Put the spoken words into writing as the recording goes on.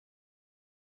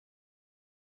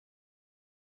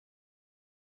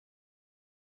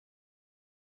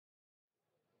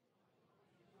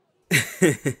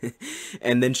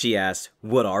And then she asked,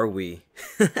 "What are we?"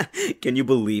 Can you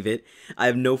believe it? I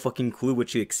have no fucking clue what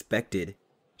she expected.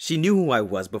 She knew who I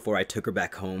was before I took her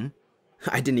back home.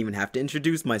 I didn't even have to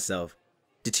introduce myself.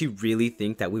 Did she really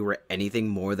think that we were anything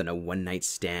more than a one-night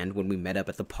stand when we met up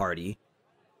at the party?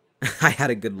 I had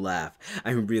a good laugh.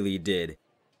 I really did.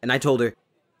 And I told her,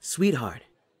 "Sweetheart,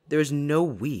 there's no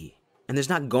we, and there's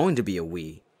not going to be a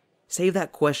we. Save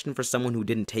that question for someone who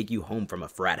didn't take you home from a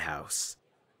frat house."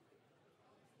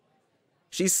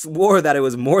 She swore that it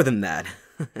was more than that.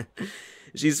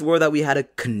 She swore that we had a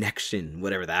connection,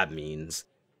 whatever that means.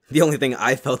 The only thing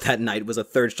I felt that night was a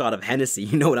third shot of Hennessy,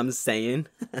 you know what I'm saying?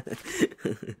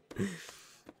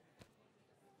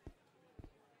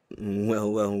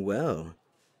 Well.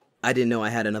 I didn't know I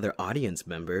had another audience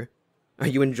member. Are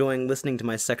you enjoying listening to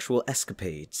my sexual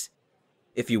escapades?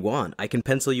 If you want, I can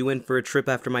pencil you in for a trip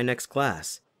after my next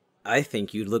class. I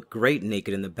think you'd look great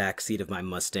naked in the back seat of my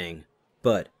Mustang,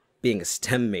 but being a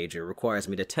STEM major requires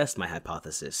me to test my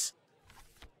hypothesis.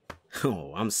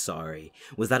 Oh, I'm sorry.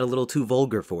 Was that a little too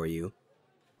vulgar for you?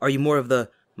 Are you more of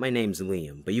the, "My name's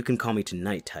Liam, but you can call me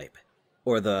tonight" type?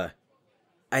 Or the,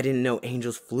 "I didn't know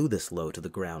angels flew this low to the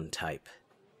ground" type?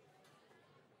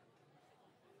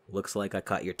 Looks like I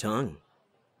caught your tongue.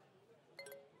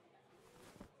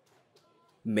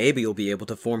 Maybe you'll be able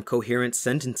to form coherent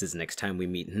sentences next time we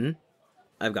meet,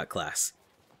 I've got class.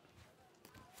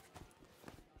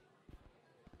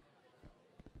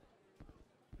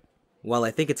 While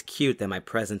I think it's cute that my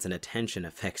presence and attention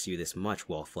affects you this much,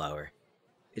 Wallflower,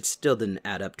 it still didn't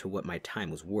add up to what my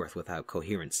time was worth without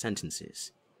coherent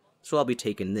sentences. So I'll be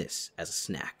taking this as a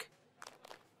snack.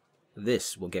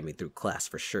 This will get me through class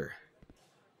for sure.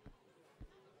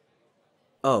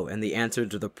 Oh, and the answer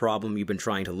to the problem you've been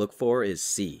trying to look for is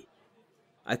C.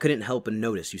 I couldn't help but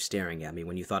notice you staring at me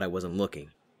when you thought I wasn't looking.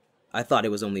 I thought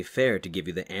it was only fair to give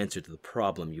you the answer to the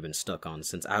problem you've been stuck on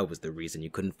since I was the reason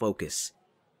you couldn't focus.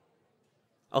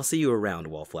 I'll see you around,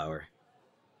 Wallflower.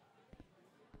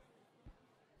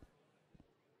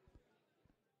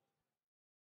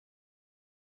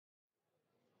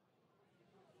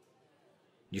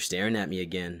 You're staring at me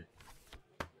again.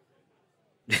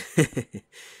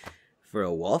 For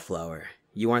a Wallflower,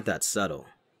 you aren't that subtle.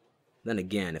 Then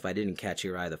again, if I didn't catch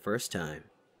your eye the first time,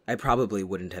 I probably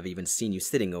wouldn't have even seen you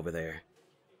sitting over there.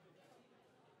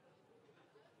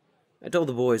 I told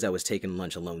the boys I was taking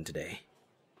lunch alone today.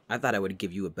 I thought I would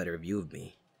give you a better view of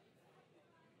me.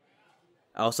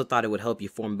 I also thought it would help you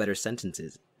form better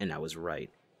sentences, and I was right.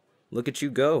 Look at you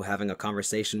go, having a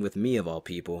conversation with me of all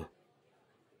people.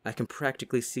 I can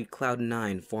practically see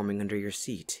Cloud9 forming under your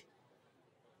seat.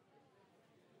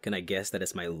 Can I guess that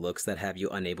it's my looks that have you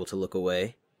unable to look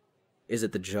away? Is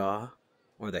it the jaw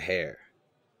or the hair?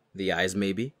 The eyes,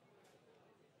 maybe?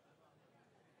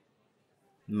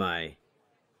 My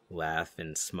laugh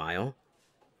and smile?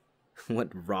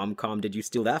 What rom-com did you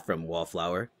steal that from,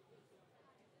 Wallflower?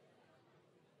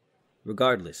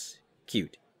 Regardless,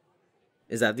 cute.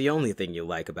 Is that the only thing you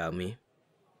like about me?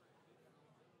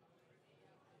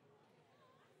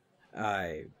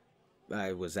 I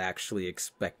was actually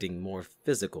expecting more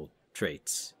physical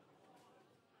traits.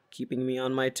 Keeping me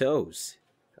on my toes.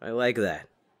 I like that.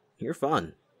 You're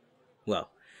fun. Well,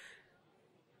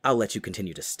 I'll let you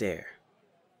continue to stare.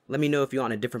 Let me know if you're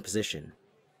on a different position.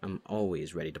 I'm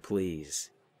always ready to please.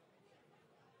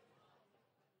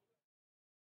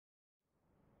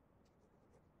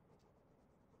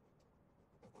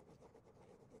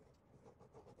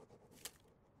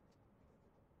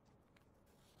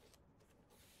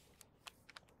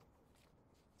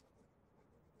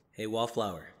 Hey,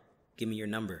 Wallflower, give me your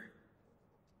number.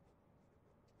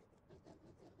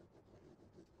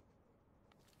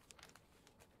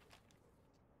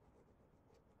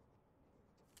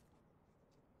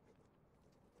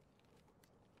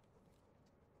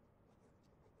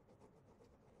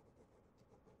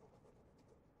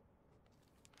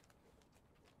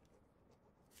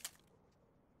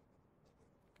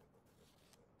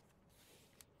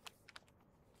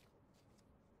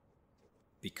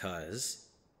 Because,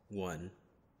 1,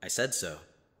 I said so.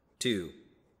 2,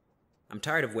 I'm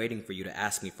tired of waiting for you to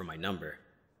ask me for my number.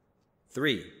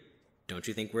 3, don't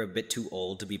you think we're a bit too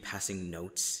old to be passing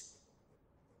notes?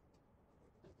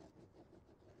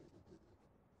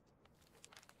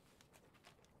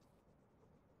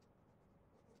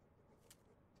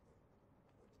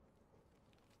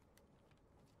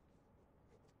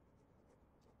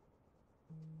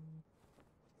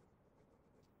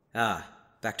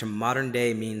 Back to modern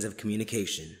day means of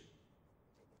communication.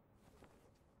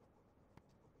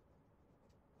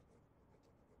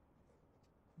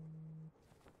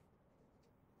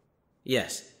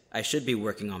 Yes, I should be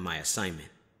working on my assignment.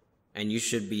 And you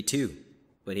should be too.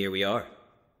 But here we are.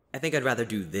 I think I'd rather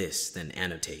do this than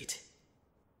annotate.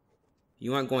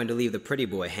 You aren't going to leave the pretty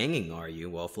boy hanging, are you,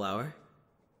 Wallflower?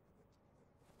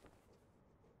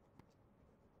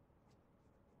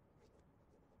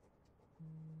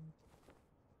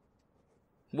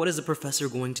 What is the professor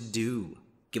going to do?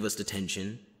 Give us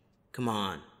detention? Come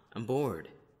on, I'm bored.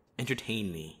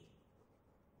 Entertain me.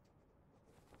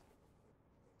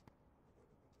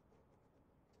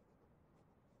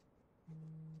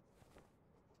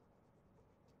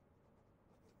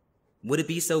 Would it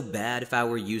be so bad if I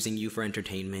were using you for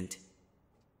entertainment?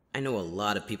 I know a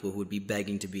lot of people who would be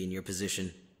begging to be in your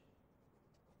position.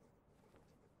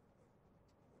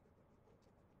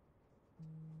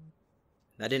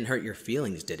 That didn't hurt your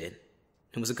feelings, did it?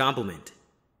 It was a compliment.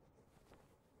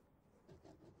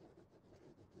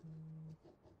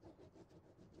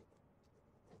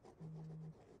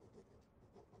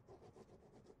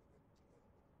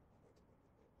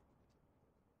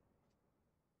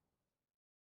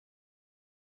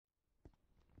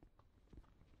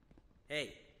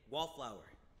 Hey, Wallflower.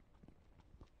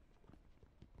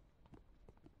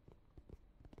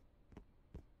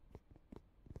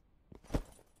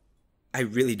 I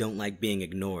really don't like being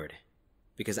ignored,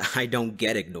 because I don't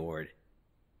get ignored.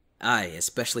 I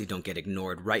especially don't get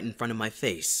ignored right in front of my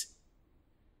face.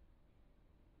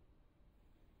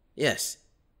 Yes,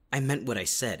 I meant what I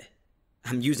said.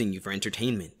 I'm using you for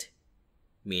entertainment.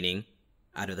 Meaning,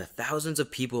 out of the thousands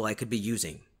of people I could be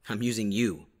using, I'm using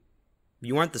you.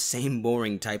 You aren't the same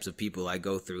boring types of people I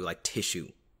go through like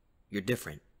tissue. You're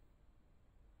different.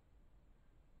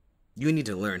 You need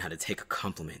to learn how to take a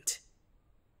compliment.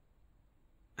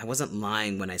 I wasn't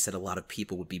lying when I said a lot of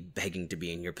people would be begging to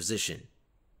be in your position.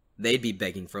 They'd be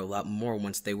begging for a lot more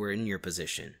once they were in your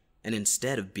position, and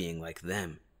instead of being like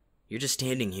them, you're just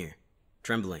standing here,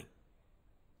 trembling.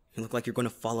 You look like you're going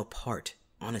to fall apart,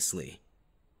 honestly.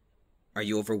 Are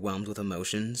you overwhelmed with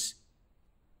emotions?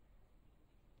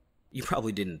 You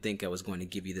probably didn't think I was going to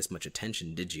give you this much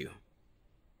attention, did you?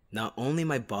 Not only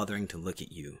am I bothering to look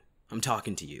at you, I'm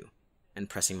talking to you, and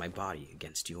pressing my body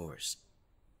against yours.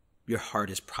 Your heart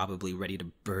is probably ready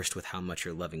to burst with how much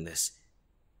you're loving this.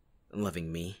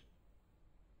 Loving me.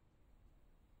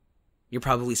 You're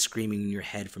probably screaming in your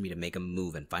head for me to make a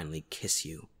move and finally kiss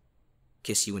you.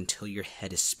 Kiss you until your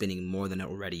head is spinning more than it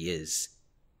already is.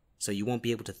 So you won't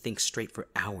be able to think straight for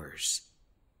hours.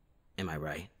 Am I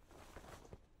right?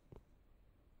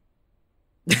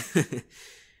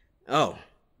 Oh,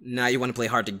 now you want to play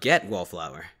hard to get,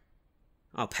 Wallflower.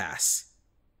 I'll pass.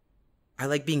 I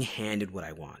like being handed what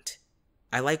I want.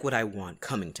 I like what I want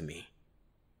coming to me.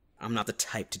 I'm not the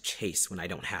type to chase when I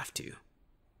don't have to.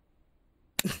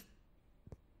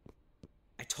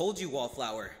 I told you,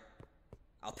 Wallflower.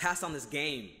 I'll pass on this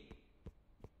game.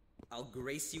 I'll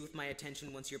grace you with my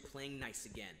attention once you're playing nice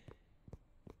again.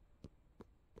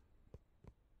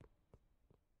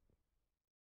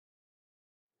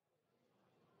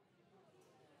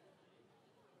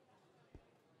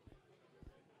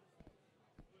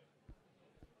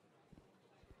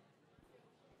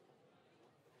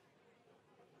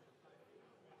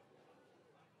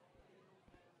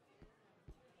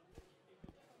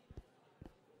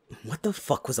 What the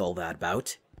fuck was all that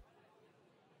about?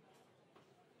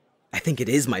 I think it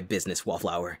is my business,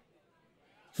 Wallflower.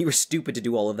 You were stupid to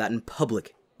do all of that in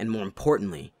public, and more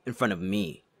importantly, in front of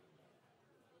me.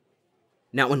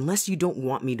 Now, unless you don't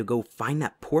want me to go find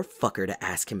that poor fucker to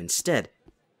ask him instead.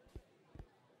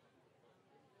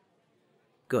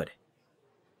 Good.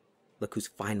 Look who's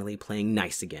finally playing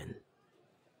nice again.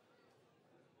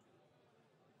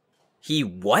 He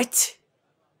what?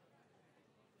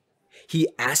 He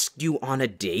asked you on a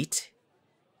date?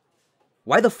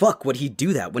 Why the fuck would he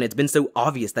do that when it's been so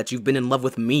obvious that you've been in love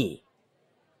with me?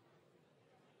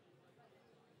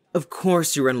 Of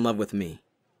course you're in love with me.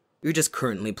 You're just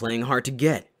currently playing hard to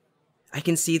get. I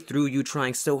can see through you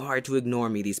trying so hard to ignore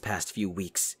me these past few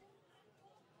weeks.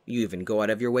 You even go out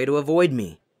of your way to avoid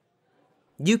me.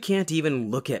 You can't even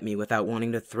look at me without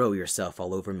wanting to throw yourself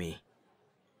all over me.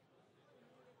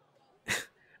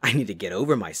 I need to get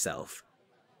over myself.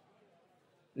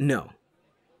 No.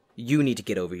 You need to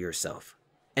get over yourself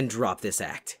and drop this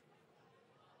act.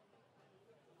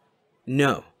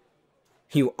 No.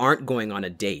 You aren't going on a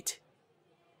date.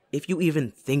 If you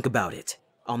even think about it,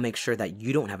 I'll make sure that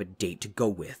you don't have a date to go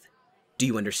with. Do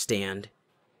you understand?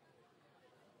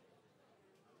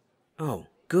 Oh,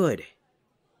 good.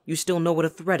 You still know what a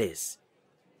threat is.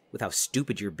 With how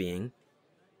stupid you're being.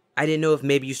 I didn't know if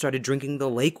maybe you started drinking the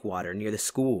lake water near the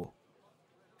school.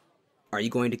 Are you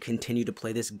going to continue to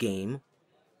play this game?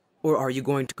 Or are you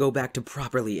going to go back to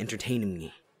properly entertaining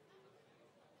me?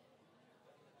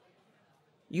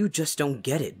 You just don't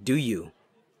get it, do you?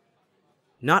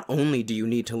 Not only do you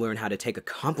need to learn how to take a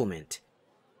compliment,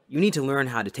 you need to learn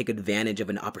how to take advantage of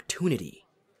an opportunity.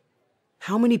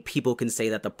 How many people can say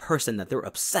that the person that they're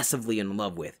obsessively in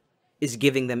love with is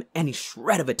giving them any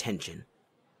shred of attention?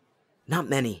 Not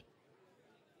many.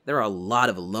 There are a lot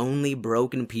of lonely,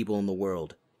 broken people in the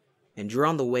world, and you're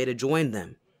on the way to join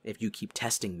them if you keep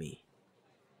testing me.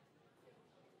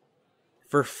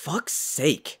 For fuck's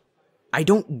sake, I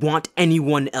don't want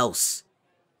anyone else.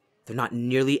 They're not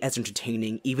nearly as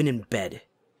entertaining even in bed.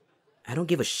 I don't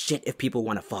give a shit if people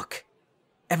want to fuck.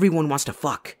 Everyone wants to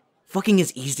fuck. Fucking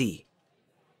is easy.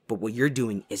 But what you're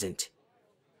doing isn't.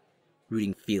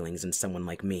 Rooting feelings in someone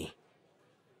like me.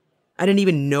 I didn't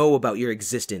even know about your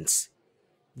existence.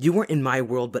 You weren't in my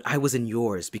world, but I was in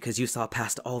yours because you saw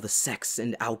past all the sex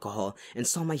and alcohol and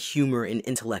saw my humor and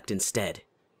intellect instead.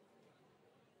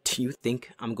 Do you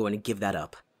think I'm going to give that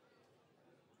up?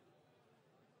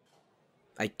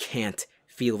 I can't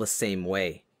feel the same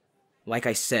way. Like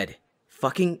I said,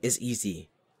 fucking is easy.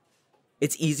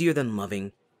 It's easier than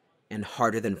loving, and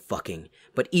harder than fucking,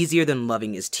 but easier than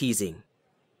loving is teasing.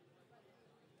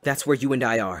 That's where you and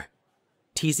I are.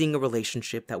 Teasing a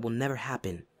relationship that will never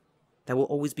happen, that will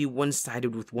always be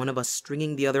one-sided with one of us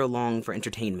stringing the other along for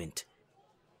entertainment.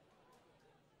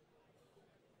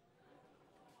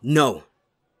 No,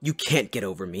 you can't get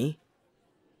over me.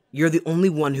 You're the only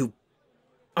one who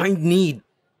I need.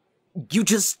 You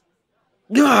just...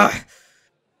 Ugh!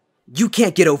 You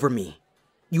can't get over me.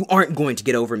 You aren't going to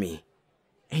get over me.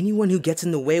 Anyone who gets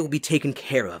in the way will be taken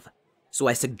care of. So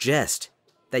I suggest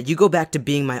that you go back to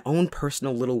being my own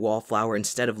personal little wallflower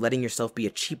instead of letting yourself be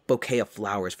a cheap bouquet of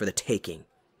flowers for the taking.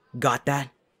 Got that?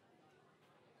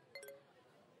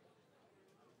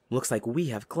 Looks like we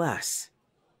have class.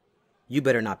 You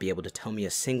better not be able to tell me a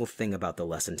single thing about the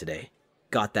lesson today.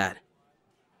 Got that?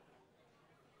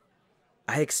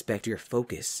 I expect your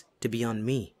focus to be on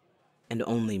me, and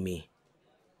only me.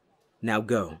 Now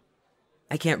go.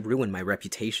 I can't ruin my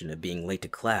reputation of being late to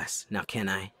class, now can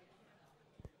I?